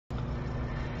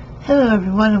Hello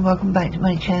everyone and welcome back to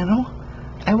my channel.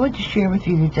 I want to share with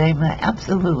you today my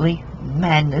absolutely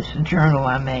madness journal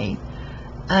I made.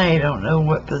 I don't know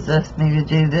what possessed me to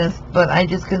do this, but I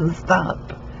just couldn't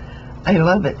stop. I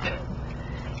love it.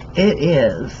 It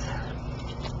is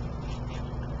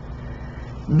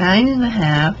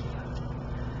 9.5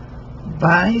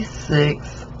 by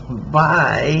 6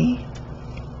 by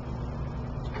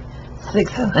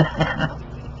 6.5.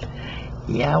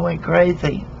 Yeah, I went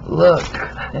crazy. Look,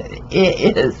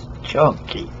 it is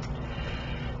chunky.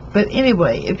 But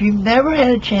anyway, if you've never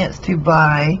had a chance to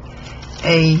buy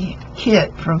a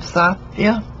kit from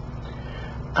Safia,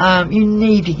 you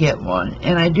need to get one.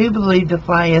 And I do believe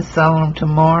Defy is selling them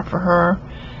tomorrow for her.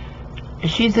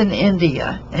 She's in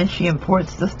India, and she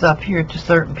imports the stuff here to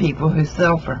certain people who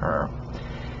sell for her.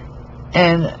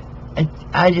 And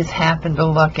I just happened to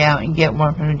luck out and get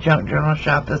one from the junk journal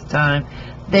shop this time.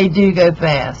 They do go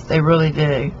fast. They really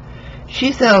do.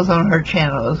 She sells on her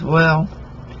channel as well.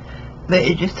 But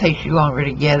it just takes you longer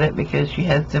to get it because she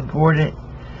has to import it.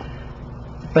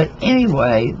 But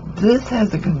anyway, this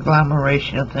has a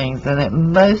conglomeration of things in it.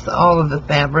 Most all of the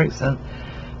fabrics and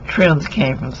trims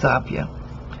came from Safia.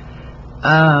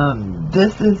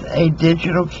 This is a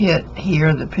digital kit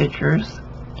here, the pictures.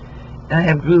 I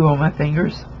have glue on my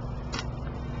fingers.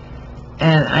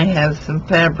 And I have some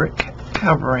fabric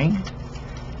covering.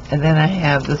 And then I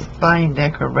have the spine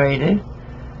decorated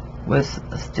with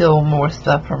still more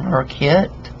stuff from her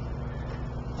kit.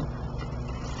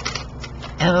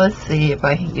 And let's see if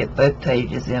I can get both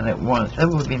pages in at once. That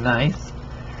would be nice.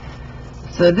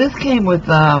 So this came with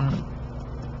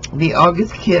the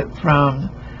August kit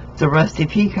from the Rusty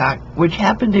Peacock, which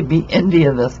happened to be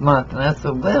India this month. And I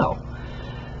said, well,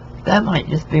 that might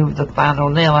just be the final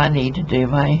nail I need to do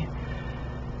my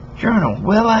journal.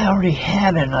 Well, I already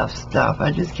had enough stuff. I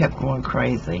just kept going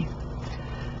crazy.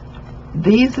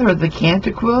 These are the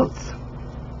canter quilts,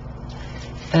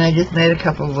 and I just made a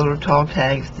couple of little tall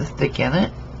tags to stick in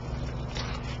it.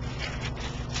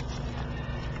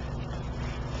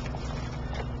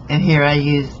 And here I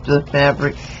used the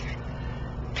fabric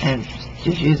and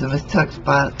just use them as tuck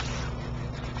spots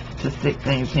to stick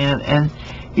things in. And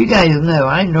you guys know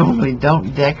I normally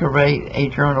don't decorate a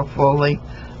journal fully.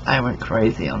 I went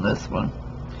crazy on this one.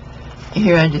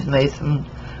 Here I just made some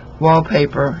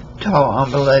wallpaper tall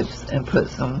envelopes and put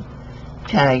some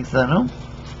tags in them.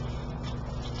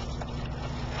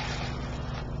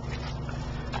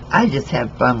 I just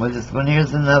have fun with this one.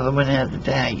 Here's another one that has a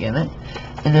tag in it.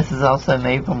 And this is also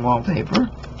made from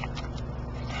wallpaper.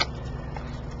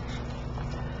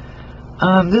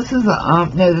 This is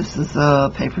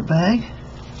a paper bag.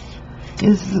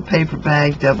 This is a paper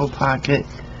bag, double pocket.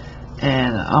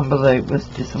 And an envelope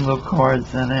with just some little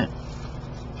cards in it.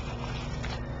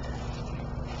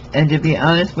 And to be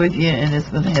honest with you, and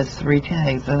this one has 3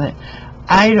 tags in it.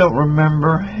 I don't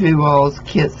remember who all's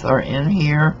kits are in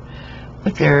here,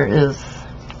 but there is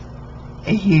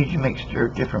a huge mixture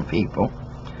of different people.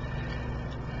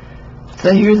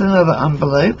 So here's another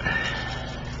envelope.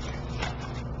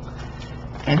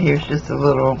 And here's just a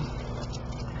little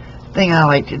thing I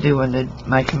like to do in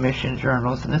my commission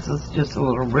journals, and this is just a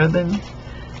little ribbon,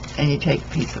 and you take a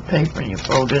piece of paper and you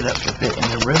fold it up to fit in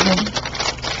the ribbon.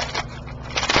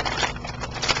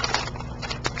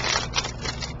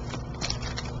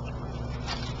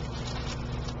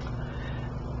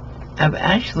 I've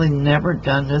actually never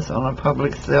done this on a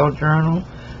public sale journal.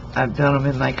 I've done them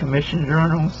in my commission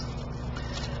journals,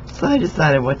 so I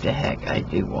decided what the heck, I'd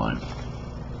do one.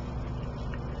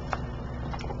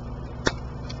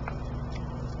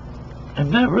 I'm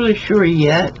not really sure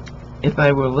yet if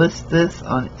I will list this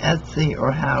on Etsy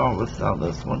or how I will sell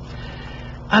this one.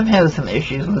 I'm having some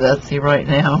issues with Etsy right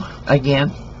now,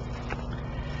 again.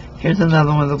 Here's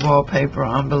another one of the wallpaper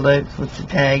envelopes with the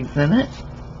tags in it.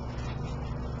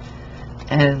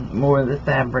 And more of the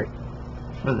fabric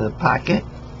for the pocket.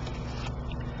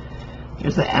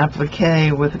 Here's an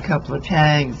applique with a couple of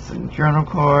tags and journal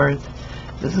cards.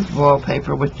 This is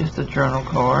wallpaper with just a journal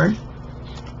card.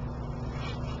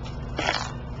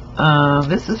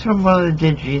 This is from one of the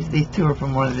digis. These two are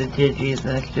from one of the digis,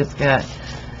 and it's just got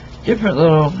different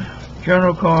little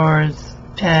journal cards,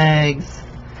 tags,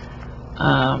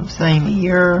 same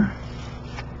here,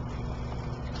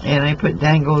 and I put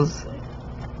dangles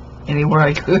anywhere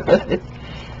I could.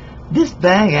 This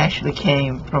bag actually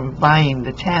came from buying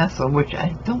the tassel, which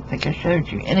I don't think I showed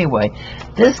you. Anyway,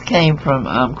 this came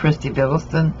from Christy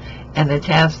Billiston, and the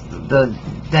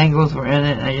dangles were in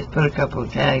it, and I just put a couple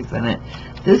of tags in it.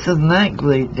 This is not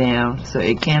glued down, so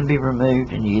it can be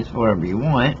removed and used wherever you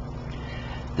want.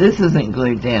 This isn't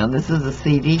glued down. This is a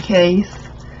CD case,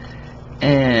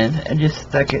 And I just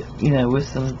stuck it, you know, with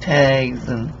some tags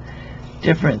and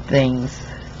different things.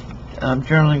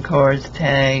 Journaling cards,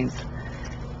 tags,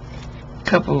 a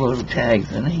couple little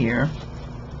tags in here.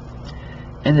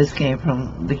 And this came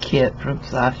from the kit from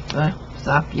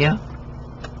Safia.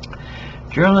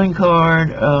 Journaling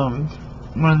card,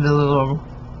 one of the little,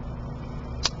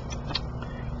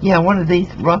 one of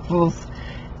these ruffles.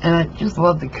 And I just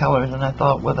love the colors, and I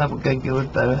thought, well, that would go good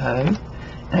with Boho.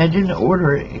 And I didn't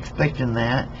order it expecting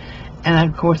that. And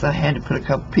of course I had to put a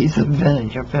couple pieces of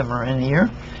vintage ephemera in here.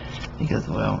 Because,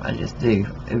 well, I just do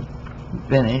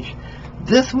vintage.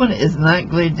 This one is not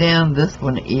glued down. This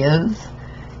one is.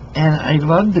 And I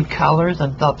love the colors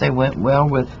and thought they went well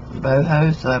with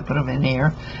Boho, so I put them in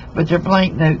here. But they're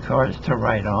blank note cards to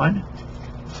write on.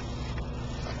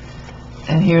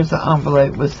 And here's the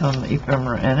envelope with some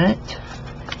ephemera in it.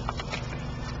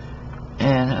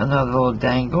 And another little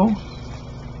dangle.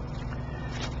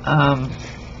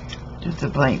 Just a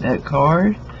blank note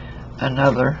card.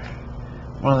 Another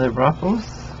one of the ruffles.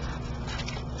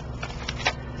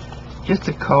 Just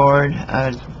a card,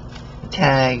 a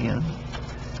tag, and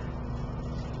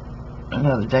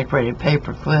another decorated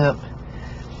paper clip.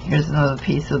 Here's another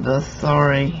piece of the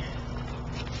sorry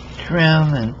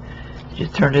trim, and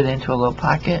just turned it into a little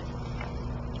pocket.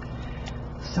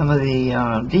 Some of the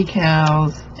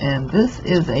decals, and this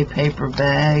is a paper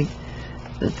bag.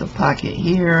 There's a pocket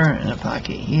here and a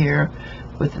pocket here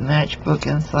with a matchbook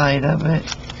inside of it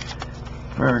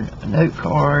for note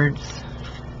cards.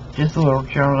 Just a little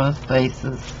journal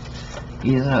spaces,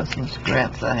 using up some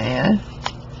scraps I had.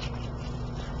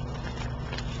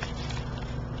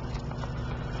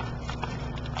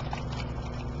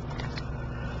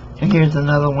 And here's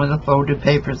another one of the folded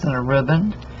papers and a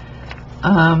ribbon.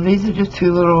 These are just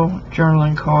two little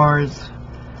journaling cards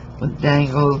with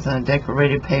dangles and a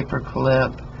decorated paper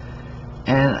clip.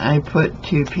 And I put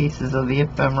two pieces of the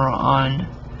ephemera on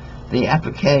the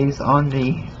appliques on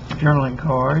the journaling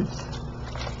cards.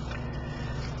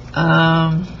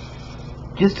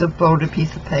 Just a folded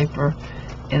piece of paper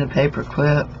in a paper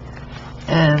clip.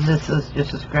 And this is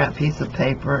just a scrap piece of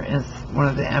paper, and one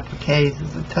of the appliques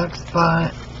is a tuck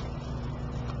spot.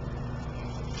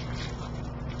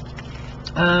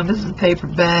 This is a paper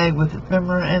bag with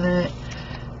ephemera in it,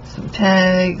 some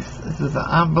tags. This is an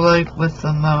envelope with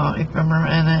some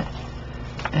ephemera in it,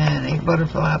 and a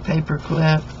butterfly paper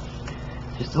clip.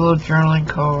 Just a little journaling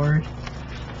card.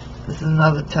 This is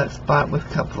another tuck spot with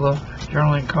a couple of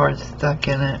journaling cards stuck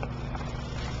in it.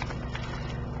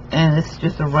 And it's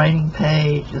just a writing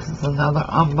page. This is another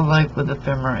envelope with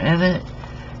ephemera in it,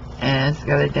 and it's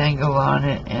got a dangle on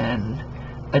it and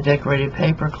a decorated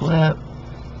paper clip.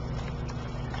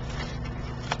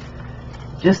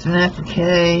 Just an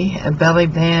applique, a belly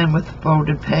band with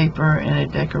folded paper and a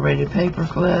decorated paper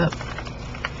clip.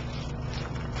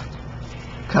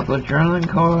 A couple of journaling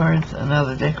cards,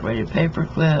 another decorated paper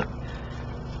clip.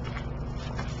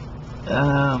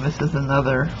 This is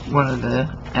another one of the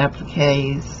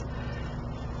appliques,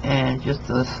 and just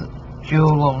a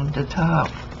jewel on the top.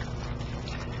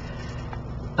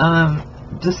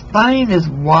 The spine is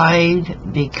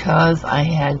wide because I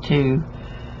had to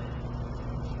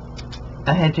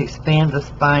expand the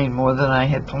spine more than I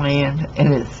had planned,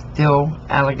 and it's still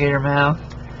alligator mouth.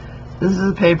 This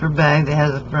is a paper bag that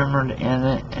has ephemera in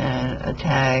it and a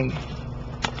tag.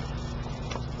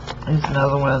 There's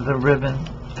another one of the ribbon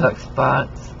tuck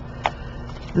spots.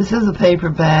 This is a paper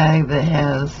bag that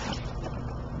has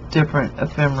different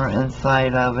ephemera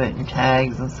inside of it and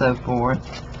tags and so forth.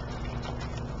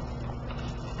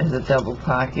 There's a double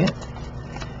pocket.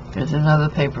 There's another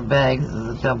paper bag. This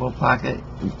is a double pocket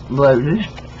loaded.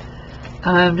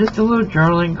 Just a little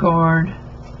journaling card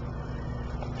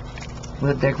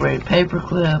with a decorated paper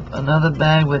clip. Another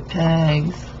bag with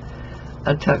tags.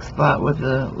 A tuck spot with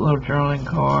a little journaling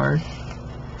card.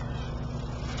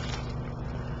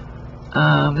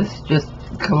 This is just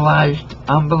collaged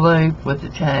envelope with a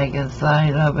tag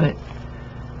inside of it.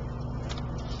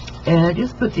 And I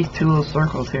just put these two little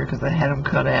circles here because I had them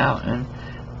cut out and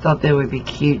thought they would be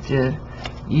cute to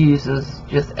use as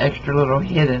just extra little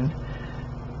hidden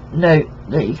note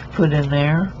that you can put in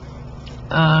there.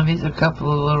 These are a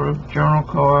couple of little journal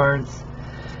cards.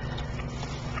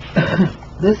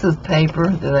 This is paper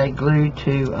that I glued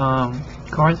to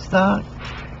cardstock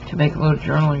to make a little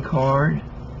journaling card.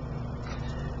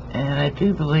 And I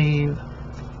do believe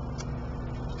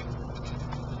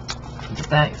the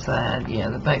back side,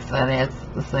 the back side has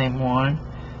the same one.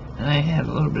 And I have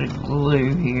a little bit of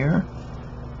glue here.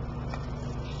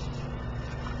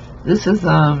 This is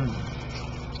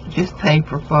just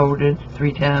paper folded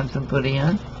 3 times and put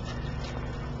in.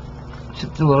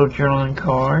 just a little journaling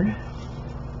card.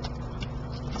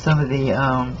 Some of the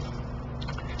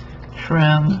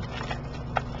trim,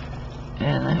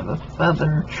 and I have a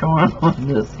feather charm on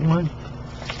this one.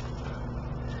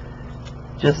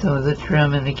 Just some of the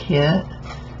trim in the kit.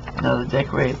 Another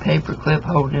decorated paper clip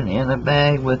holding in a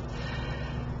bag with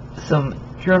some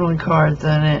journaling cards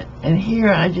in it. And here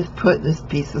I just put this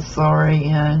piece of sari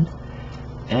in,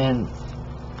 and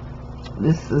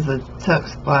this is a tuck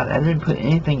spot. I didn't put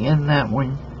anything in that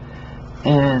one,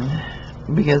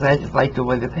 and because I just like the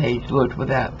way the page looked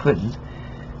without putting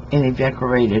any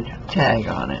decorated tag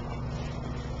on it.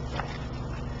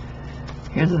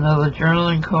 Here's another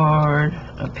journaling card,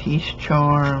 a peace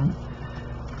charm,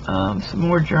 some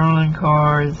more journaling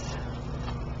cards.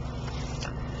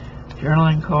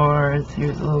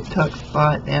 Here's a little tuck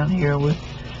spot down here with,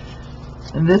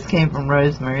 and this came from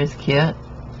Rosemary's kit.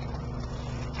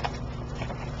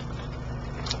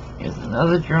 Here's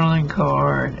another journaling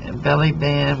card, a belly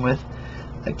band with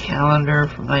a calendar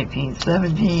from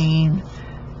 1917,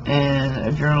 and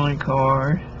a journaling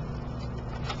card.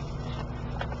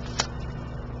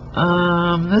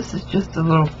 This is just a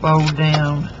little fold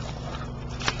down.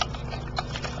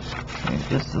 There's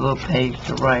just a little page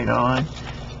to write on,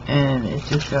 and it's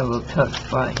just got a little tuck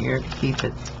spot here to keep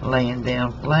it laying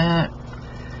down flat.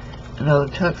 Another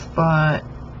tuck spot.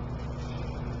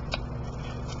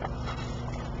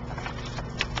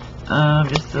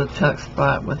 Just a tuck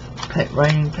spot with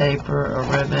writing paper, a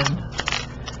ribbon,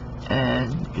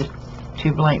 and just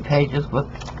 2 blank pages with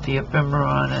the ephemera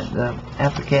on it, the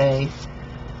applique.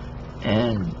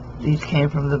 And these came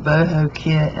from the Boho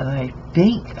kit, and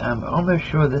I'm almost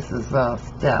sure this is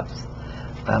steps,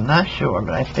 but I'm not sure,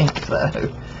 but I think so.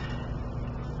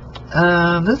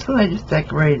 This one I just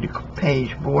decorated a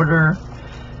page border,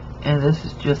 and this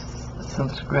is just some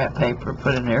scrap paper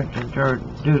put in there to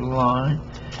doodle on.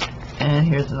 And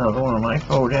here's another one of my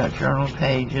fold out journal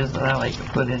pages that I like to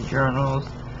put in journals.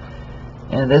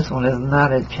 And this one is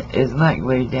not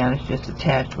glued down, it's just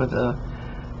attached with a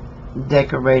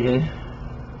decorated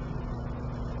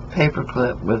paper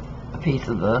clip with a piece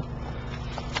of the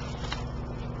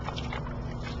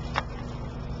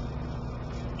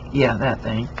that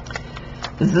thing.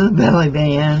 This is a belly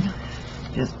band.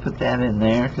 Just put that in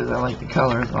there because I like the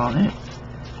colors on it.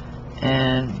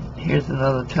 And here's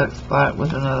another tuck spot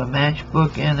with another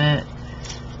matchbook in it,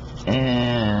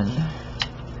 and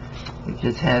it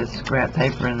just has scrap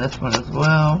paper in this one as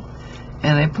well.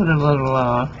 And I put a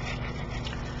little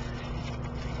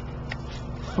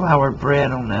flour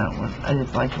bread on that one. I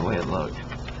just like the way it looked.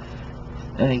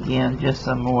 And again, just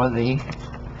some more of the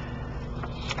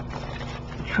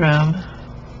trim.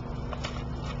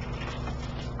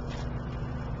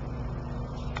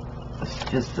 It's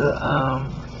just a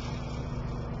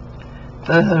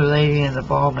Boho lady in the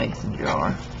ball mason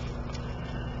jar.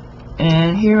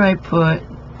 And here I put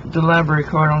the library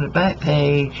card on the back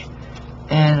page,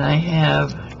 and I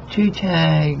have 2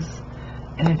 tags,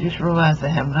 and I just realized I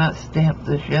have not stamped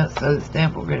this yet, so the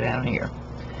stamp will go down here.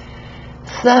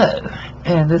 So,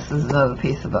 and this is another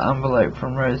piece of the envelope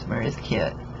from Rosemary's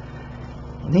kit.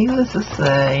 Needless to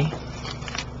say,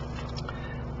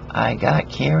 I got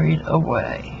carried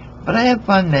away, but I had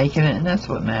fun making it, and that's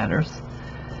what matters.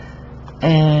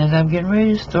 And I'm getting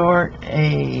ready to start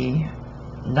a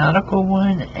nautical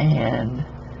one and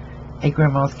a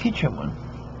grandma's kitchen one.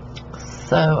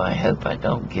 So I hope I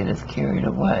don't get as carried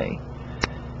away,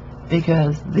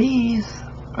 because these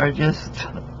are just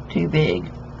too big.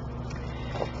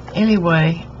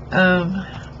 Anyway,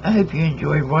 I hope you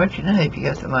enjoyed watching. I hope you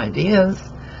got some ideas.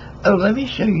 Oh, let me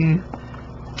show you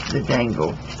the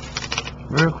dangle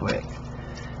real quick.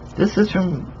 This is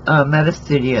from Meta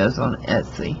Studios on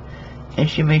Etsy, and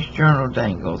she makes journal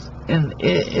dangles, and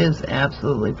it is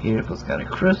absolutely beautiful. It's got a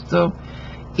crystal.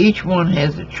 Each one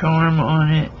has a charm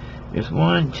on it. There's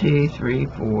 1, 2, 3,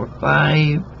 4,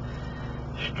 5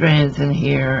 strands in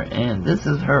here, and this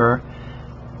is her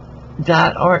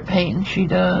dot art painting she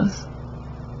does.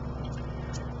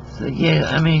 So yeah,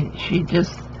 I mean, she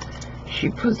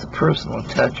puts a personal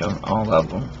touch on all of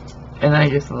them, and I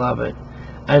just love it.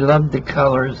 I love the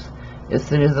colors. As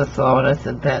soon as I saw it, I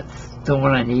said, that's the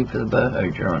one I need for the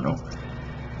Boho Journal.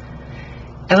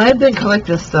 And I've been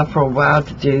collecting stuff for a while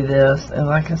to do this, and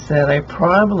like I said, I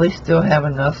probably still have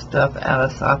enough stuff out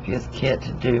of Sophia's kit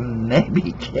to do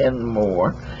maybe 10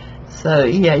 more. So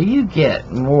yeah, you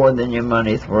get more than your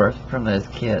money's worth from those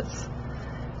kits.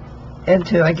 And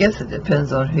too, I guess it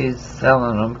depends on who's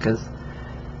selling them, because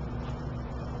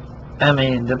I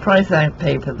mean, the price I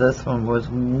paid for this one was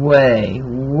way,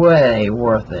 way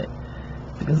worth it.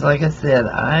 Because like I said,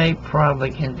 I probably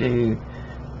can do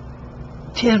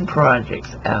 10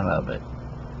 projects out of it,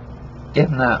 if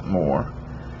not more.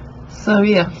 So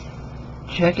yeah,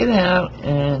 check it out,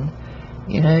 and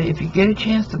if you get a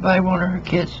chance to buy one of her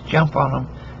kits, jump on them.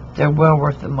 They're well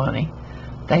worth the money.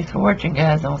 Thanks for watching,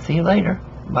 guys. I'll see you later.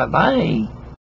 Bye bye.